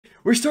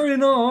We're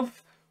starting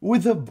off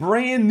with a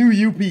brand new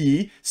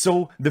UPE.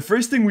 So the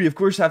first thing we of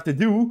course have to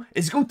do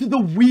is go to the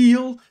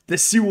wheel to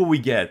see what we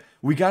get.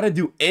 We gotta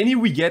do any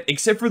we get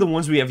except for the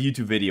ones we have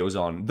YouTube videos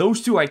on.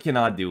 Those two I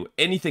cannot do.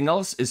 Anything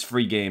else is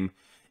free game.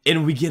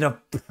 And we get a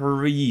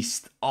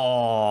Priest.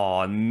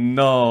 Oh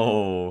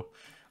no.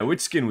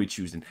 Which skin we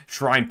choosing?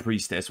 Shrine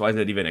Priestess. Why is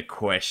that even a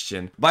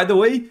question? By the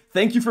way,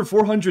 thank you for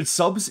 400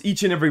 subs,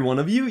 each and every one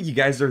of you. You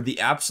guys are the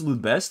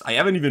absolute best. I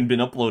haven't even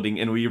been uploading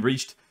and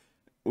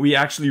we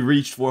actually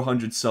reached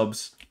 400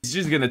 subs. It's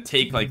just gonna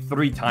take like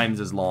 3 times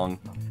as long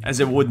as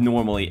it would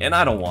normally, and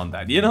I don't want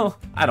that, you know?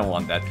 I don't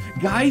want that.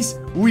 Guys,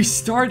 we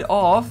start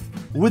off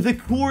with a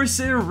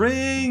Corsair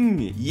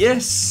ring!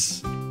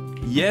 Yes!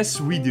 Yes,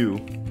 we do.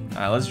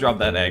 Alright, let's drop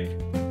that egg.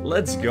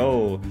 Let's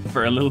go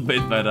for a little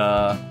bit, but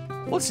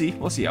we'll see.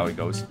 We'll see how it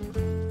goes.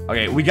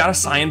 Okay, we got a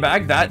Cyan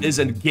bag. That is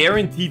a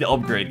guaranteed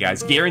upgrade,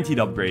 guys. Guaranteed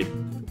upgrade.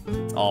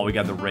 Oh, we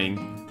got the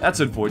ring. That's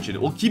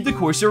unfortunate. We'll keep the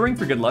Corsair ring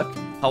for good luck.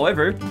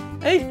 However,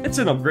 hey, it's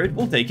an upgrade.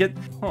 We'll take it.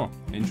 Huh,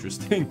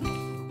 interesting.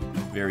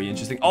 Very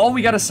interesting. Oh,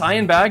 we got a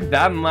Cyan bag.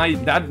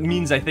 That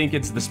means I think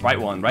it's the Sprite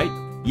one, right?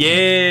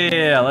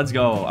 Yeah, let's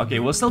go. Okay,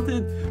 we'll still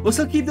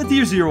keep the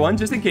tier 0 one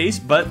just in case,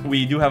 but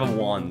we do have a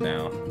wand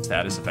now.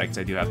 Status effects,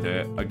 I do have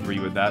to agree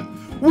with that.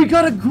 We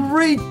got a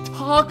great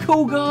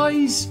taco,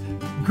 guys.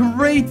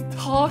 Great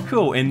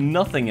taco and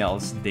nothing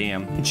else.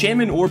 Damn.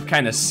 Enchantment orb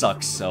kind of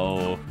sucks,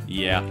 so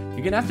yeah.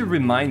 You're gonna have to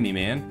remind me,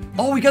 man.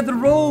 Oh, we got the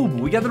robe.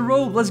 We got the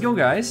robe. Let's go,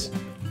 guys.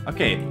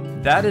 Okay,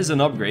 that is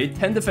an upgrade.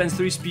 10 defense,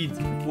 3 speed,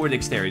 4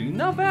 dexterity.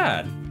 Not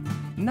bad.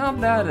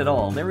 Not bad at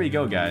all. There we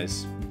go,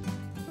 guys.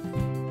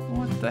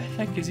 What the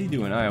heck is he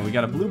doing? Alright, we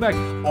got a blue bag.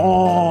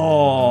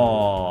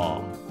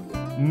 Oh!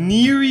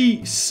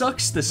 Neri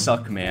sucks to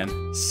suck,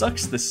 man.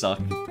 Sucks to suck.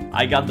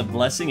 I got the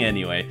blessing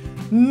anyway.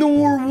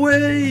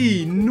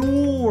 Norway!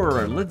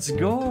 Nor! Let's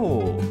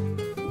go!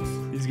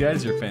 These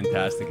guys are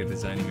fantastic at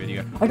designing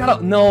video. I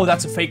got a... No,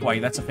 that's a fake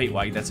white. That's a fake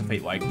white. That's a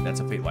fake white. That's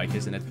a fake white,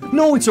 isn't it?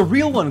 No, it's a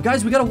real one.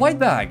 Guys, we got a white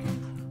bag.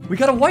 We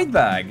got a white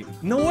bag.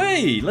 No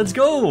way! Let's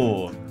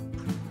go!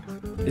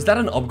 Is that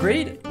an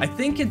upgrade? I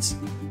think it's...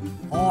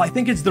 Oh, I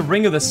think it's the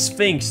Ring of the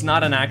Sphinx,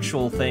 not an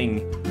actual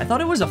thing. I thought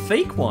it was a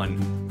fake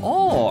one.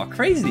 Oh,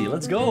 crazy.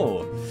 Let's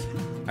go.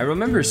 I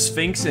remember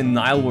Sphinx and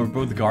Nile were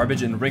both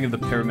garbage, and Ring of the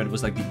Pyramid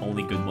was like the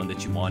only good one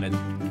that you wanted.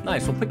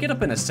 Nice, we'll pick it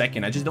up in a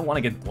second. I just don't want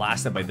to get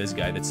blasted by this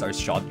guy that starts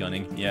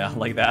shotgunning. Yeah,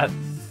 like that.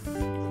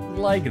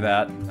 Like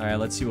that. Alright,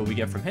 let's see what we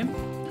get from him.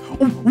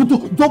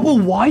 Oh, double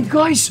white,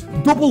 guys?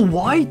 Double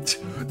white?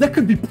 That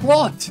could be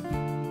plot.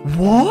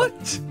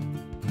 What?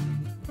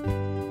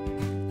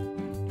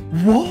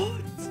 What?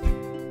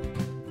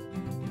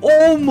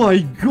 Oh my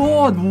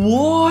god,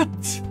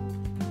 what?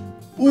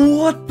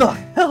 What the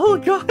hell,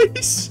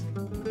 guys?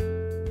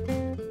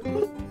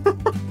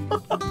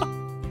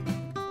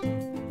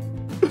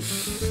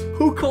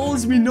 Who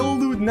calls me no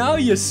loot now,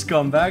 you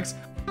scumbags?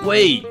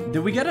 Wait, did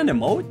we get an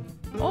emote?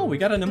 Oh, we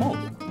got an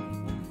emote.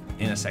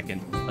 In a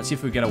second. Let's see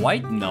if we get a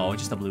white. No,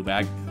 just a blue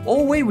bag.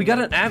 Oh, wait, we got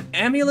an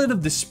amulet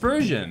of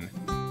dispersion.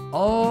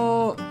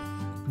 Oh,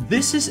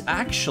 this is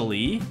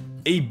actually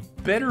a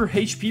better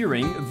HP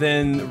ring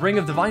than Ring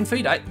of Divine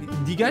Fate.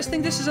 Do you guys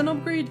think this is an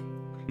upgrade?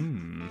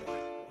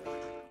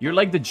 You're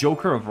like the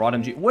Joker of Rod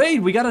MG.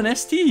 Wait, we got an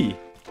ST.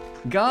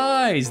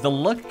 Guys, the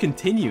luck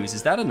continues.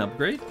 Is that an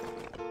upgrade?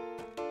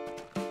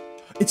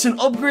 It's an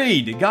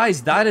upgrade.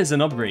 Guys, that is an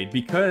upgrade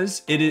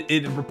because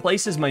it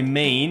replaces my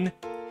main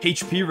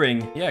HP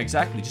ring. Yeah,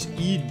 exactly. Just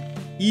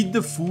eat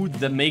the food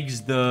that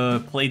makes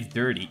the plate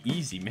dirty.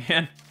 Easy,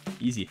 man.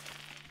 Easy.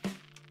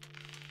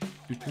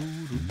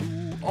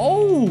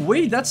 Oh,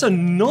 wait, that's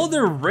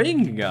another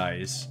ring,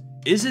 guys.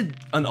 Is it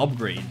an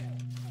upgrade?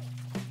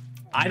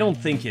 I don't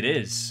think it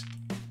is.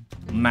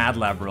 Mad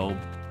Lab robe.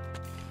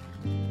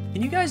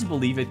 Can you guys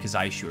believe it? Because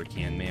I sure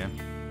can, man.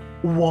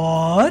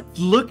 What?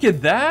 Look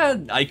at that.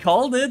 I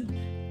called it.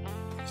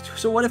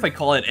 So what if I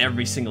call it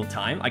every single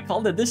time? I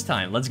called it this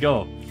time. Let's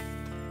go.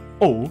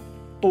 Oh.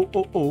 Oh,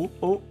 oh, oh,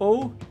 oh,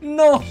 oh.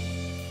 No.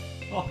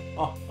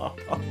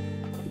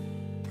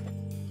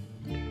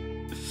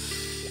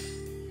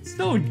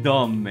 So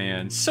dumb,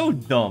 man. So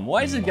dumb.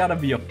 Why is it gotta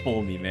be a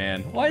full me,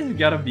 man? Why is it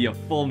gotta be a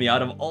full me?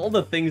 Out of all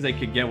the things I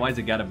could get, why is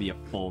it gotta be a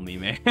full me,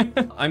 man?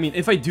 I mean,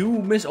 if I do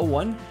miss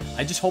 01,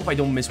 I just hope I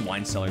don't miss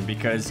Wine Cellar,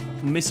 because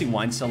missing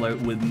Wine Cellar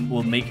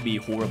will make me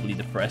horribly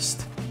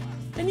depressed.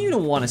 And you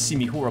don't want to see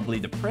me horribly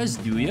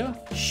depressed, do you?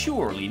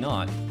 Surely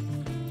not.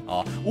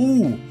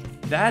 Ooh,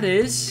 that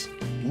is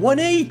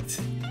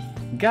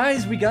 1-8.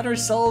 Guys, we got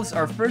ourselves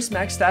our first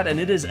max stat, and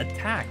it is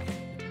attack.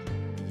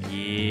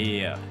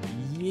 Yeah.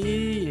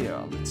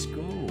 Yeah, let's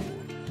go.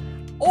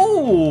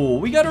 Oh,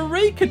 we got a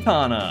Ray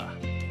Katana.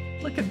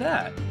 Look at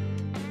that.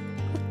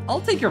 I'll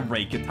take a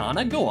Ray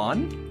Katana. Go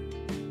on.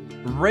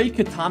 Ray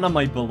Katana,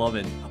 my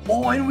beloved.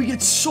 Oh, and we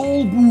get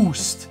Soul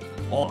Boost.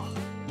 Oh.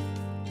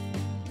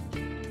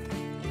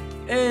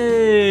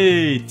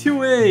 Hey,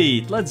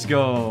 2-8. Let's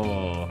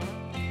go.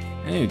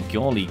 Hey,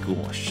 golly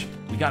gosh.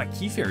 We got a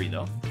Key Fairy,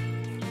 though.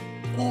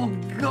 Oh,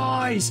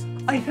 guys.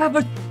 I have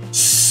a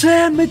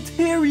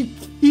Cemetery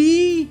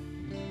key?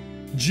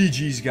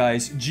 GG's,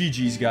 guys.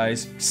 GG's,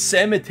 guys.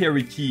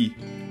 Cemetery key.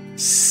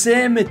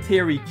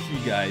 Cemetery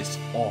key, guys.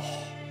 Oh,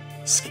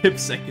 skip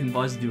second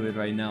boss, do it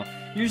right now.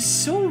 You're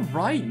so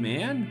right,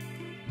 man.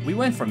 We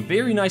went from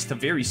very nice to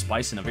very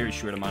spicy in a very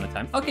short amount of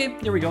time. Okay,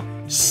 here we go.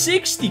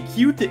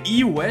 60Q to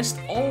E West.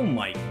 Oh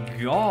my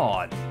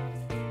god.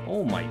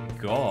 Oh my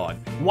god.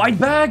 White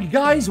bag,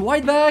 guys.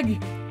 White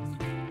bag.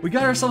 We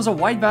got ourselves a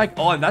white bag.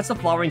 Oh, that's the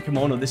flowering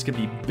kimono. This could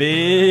be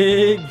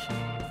big.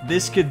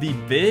 This could be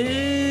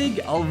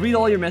big. I'll read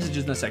all your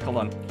messages in a sec. Hold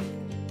on.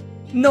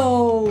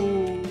 No.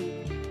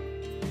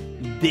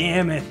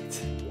 Damn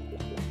it.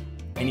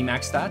 Any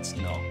max stats?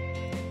 No.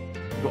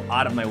 Go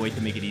out of my way to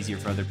make it easier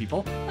for other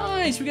people.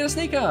 Nice, we got a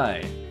snake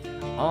eye.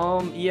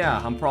 Yeah,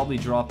 I'm probably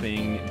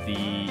dropping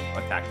the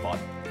attack pot.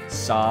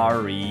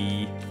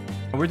 Sorry.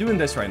 We're doing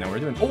this right now. We're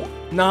doing. Oh,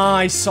 nah,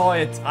 I saw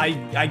it.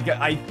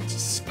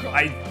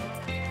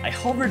 I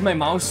hovered my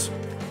mouse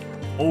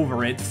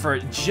over it for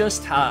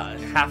just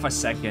half a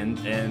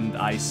second, and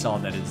I saw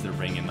that it's the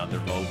ring and not the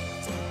rope.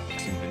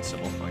 It's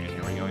invincible. Okay,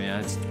 here we go.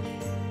 Yeah,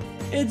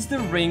 it's the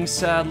ring.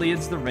 Sadly,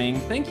 it's the ring.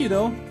 Thank you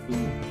though.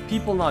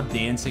 People not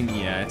dancing.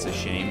 Yeah, it's a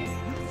shame.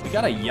 We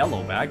got a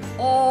yellow bag.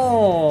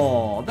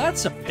 Oh,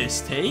 that's a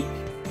piss take.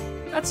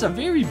 That's a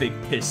very big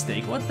piss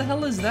take. What the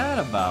hell is that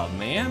about,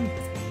 man?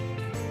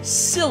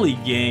 Silly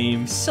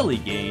game. Silly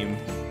game.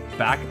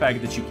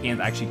 Backpack that you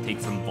can't actually take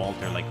from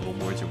Vault or like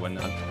rewards or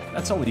whatnot.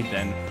 That's only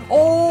then.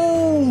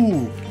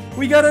 Oh,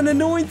 we got an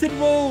anointed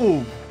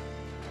robe.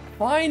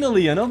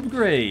 Finally, an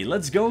upgrade.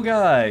 Let's go,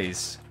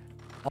 guys.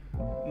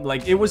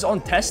 Like, it was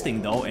on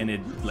testing though, and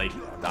it like,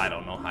 I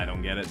don't know, I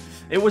don't get it.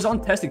 It was on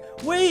testing.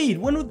 Wait,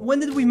 when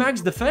did we max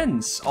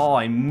defense? Oh,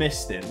 I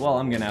missed it. Well,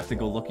 I'm gonna have to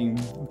go looking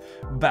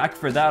back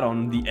for that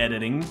on the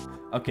editing.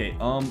 Okay,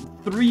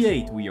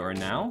 3-8 we are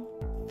now.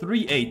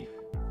 3-8.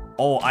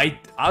 Oh,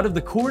 out of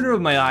the corner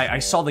of my eye, I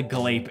saw the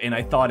glape, and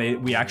I thought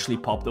we actually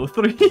popped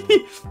 03.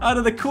 Out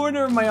of the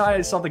corner of my eye,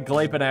 I saw the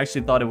glape, and I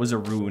actually thought it was a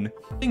rune.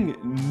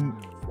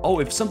 Oh,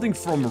 if something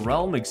from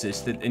Realm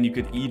existed and you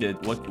could eat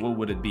it, what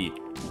would it be?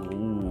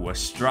 Ooh,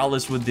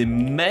 Astralis with the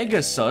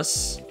Mega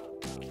Sus.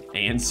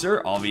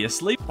 Answer,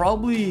 obviously.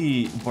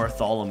 Probably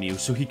Bartholomew,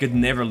 so he could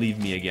never leave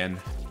me again.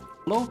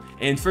 Solo,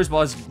 and first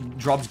boss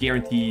drops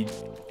guaranteed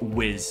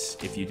whiz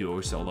if you do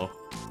a solo.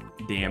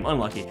 Damn,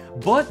 unlucky.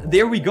 But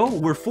there we go.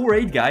 We're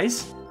 4-8,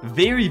 guys.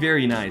 Very,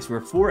 very nice. We're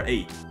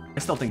 4-8. I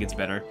still think it's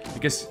better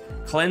because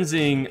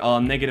cleansing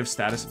negative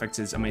status effects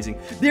is amazing.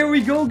 There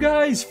we go,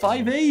 guys.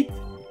 5-8.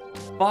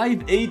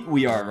 5-8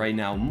 we are right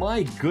now.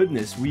 My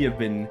goodness, we have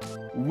been...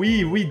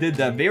 We did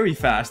that very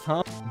fast,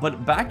 huh?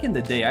 But back in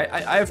the day,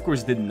 I of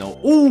course didn't know.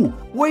 Oh,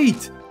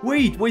 wait.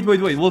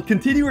 We'll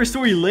continue our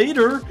story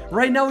later.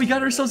 Right now, we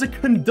got ourselves a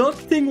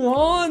conducting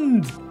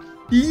wand.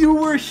 You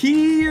were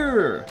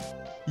here.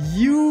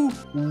 You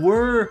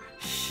were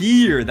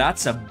here.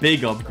 That's a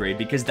big upgrade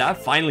because that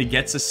finally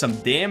gets us some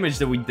damage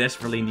that we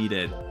desperately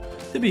needed.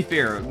 To be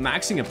fair,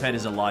 maxing a pet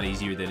is a lot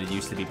easier than it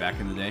used to be back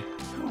in the day.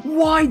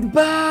 White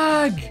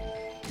bag!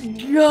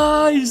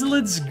 Guys,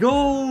 let's go!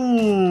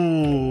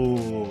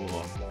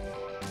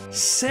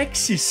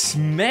 Sexy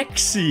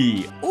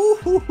smexy!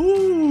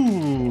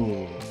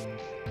 Ooh!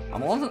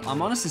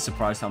 I'm honestly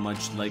surprised how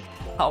much, like,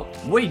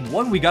 wait,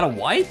 what? We got a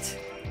white?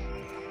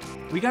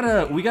 We got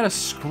a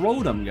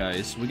scrotum,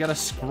 guys. We got a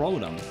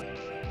scrotum.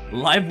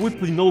 Live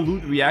whip with no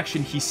loot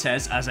reaction, he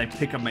says, as I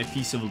pick up my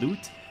piece of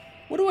loot.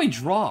 What do I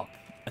drop?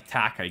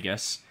 Attack, I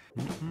guess.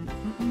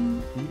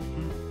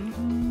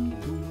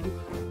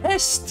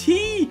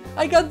 ST!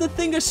 I got the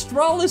thing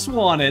Astralis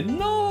wanted.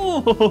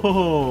 No!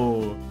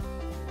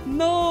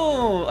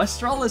 No!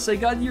 Astralis, I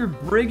got your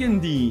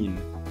Brigandine.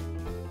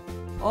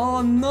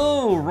 Oh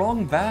no!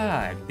 Wrong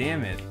bag.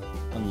 Damn it.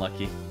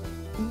 Unlucky.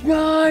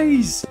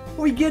 Guys!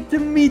 We get to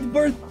meet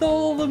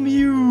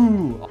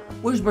Bartholomew!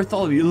 Where's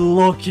Bartholomew?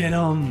 Look at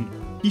him!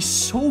 He's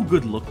so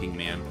good looking,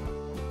 man.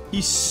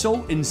 He's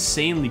so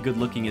insanely good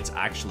looking, it's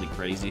actually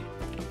crazy.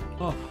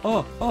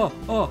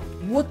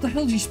 What the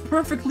hell? He's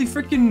perfectly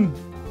freaking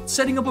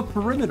setting up a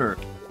perimeter.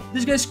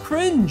 This guy's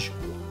cringe.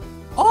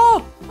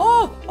 Oh,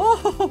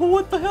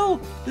 what the hell?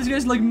 This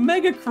guy's like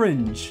mega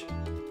cringe.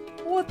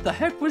 What the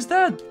heck was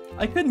that?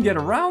 I couldn't get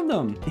around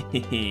him.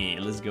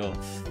 Let's go.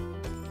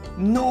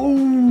 No,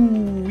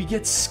 we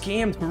get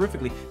scammed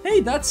horrifically.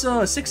 Hey, that's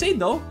 6-8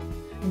 though.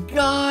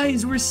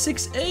 Guys, we're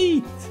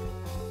 6-8.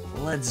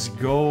 Let's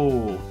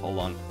go. Hold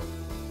on.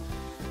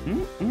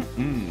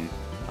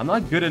 I'm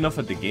not good enough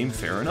at the game,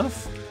 fair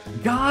enough.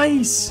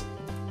 Guys,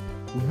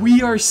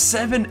 we are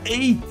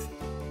 7-8.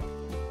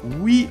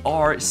 We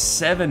are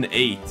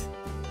 7-8.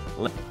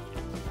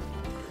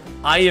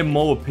 I am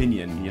Mo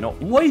opinion, you know.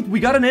 Wait, we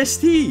got an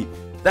ST.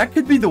 That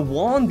could be the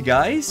wand,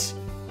 guys.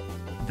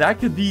 That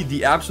could be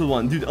the absolute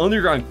one. Dude,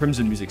 Underground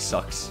Crimson music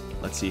sucks.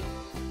 Let's see.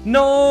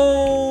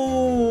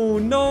 No!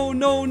 No!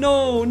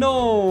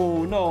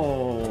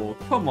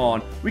 Come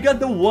on. We got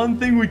the one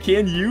thing we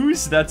can't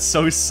use? That's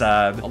so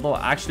sad. Although,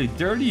 actually,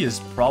 dirty is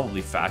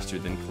probably faster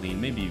than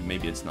clean.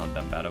 Maybe it's not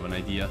that bad of an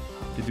idea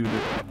to do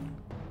that.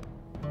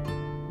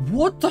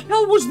 What the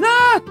hell was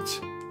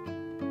that?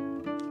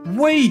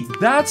 Wait,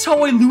 that's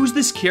how I lose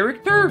this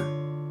character?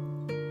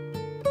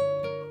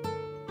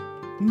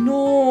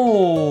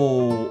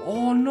 No.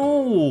 Oh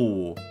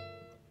no.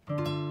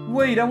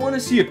 Wait, I want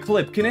to see a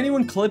clip. Can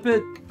anyone clip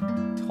it?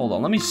 Hold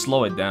on, let me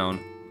slow it down.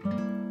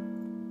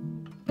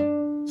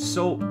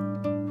 So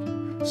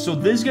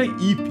this guy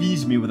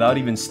EPs me without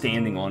even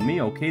standing on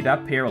me. Okay,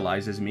 that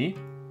paralyzes me.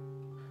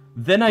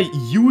 Then I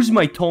use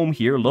my tome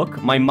here.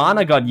 Look, my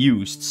mana got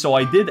used. So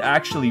I did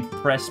actually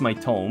press my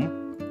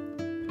tome.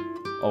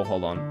 Oh,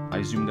 hold on.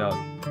 I zoomed out.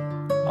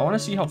 I want to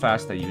see how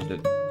fast I used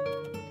it.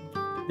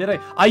 Did I?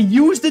 I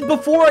used it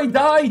before I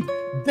died!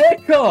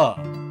 Deca!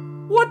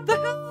 What the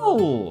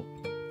hell?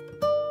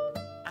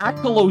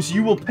 Akalos,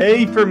 you will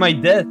pay for my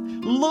death.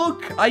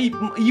 Look,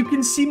 you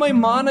can see my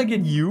mana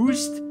get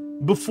used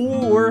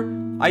before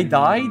I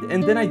died,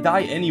 and then I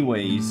die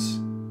anyways.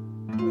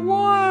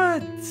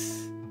 What?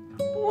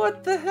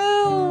 What the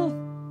hell?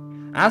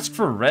 Ask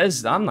for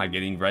res? I'm not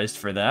getting res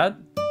for that.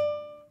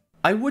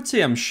 I would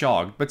say I'm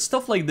shocked, but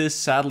stuff like this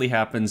sadly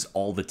happens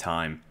all the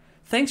time.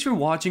 Thanks for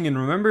watching, and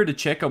remember to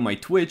check out my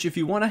Twitch if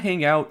you want to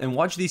hang out and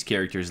watch these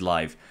characters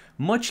live.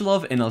 Much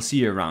love, and I'll see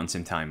you around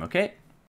sometime, okay?